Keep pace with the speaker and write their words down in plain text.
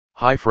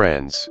Hi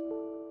friends.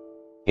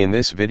 In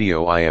this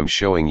video I am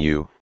showing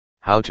you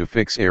how to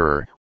fix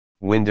error.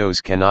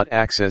 Windows cannot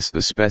access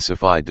the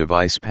specified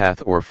device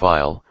path or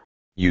file.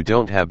 You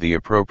don't have the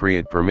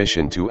appropriate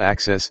permission to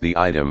access the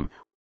item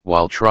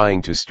while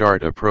trying to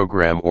start a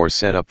program or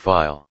setup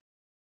file.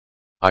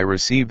 I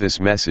receive this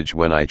message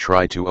when I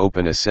try to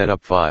open a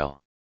setup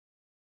file.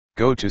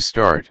 Go to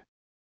Start.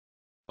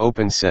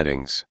 Open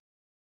Settings.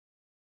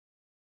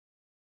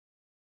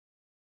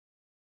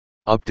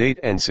 Update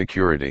and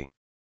Security.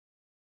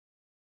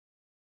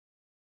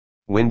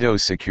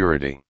 Windows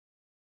Security.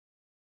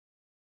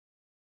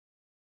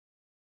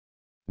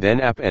 Then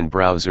App and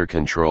Browser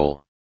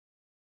Control.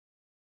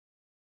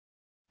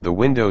 The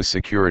Windows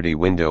Security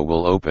window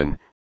will open.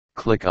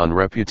 Click on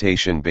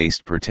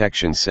Reputation-Based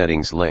Protection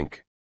Settings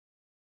link.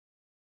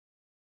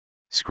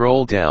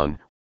 Scroll down,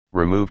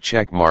 remove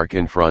check mark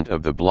in front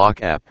of the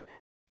Block App,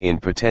 in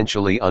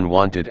Potentially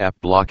Unwanted App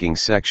Blocking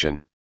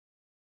section.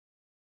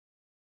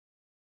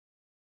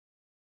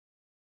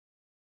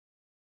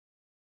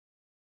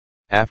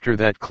 After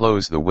that,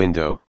 close the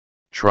window,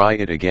 try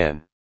it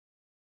again.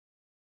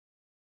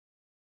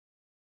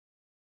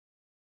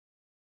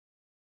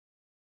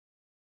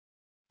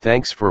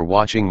 Thanks for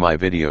watching my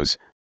videos.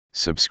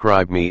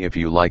 Subscribe me if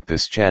you like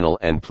this channel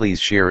and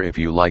please share if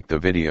you like the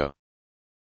video.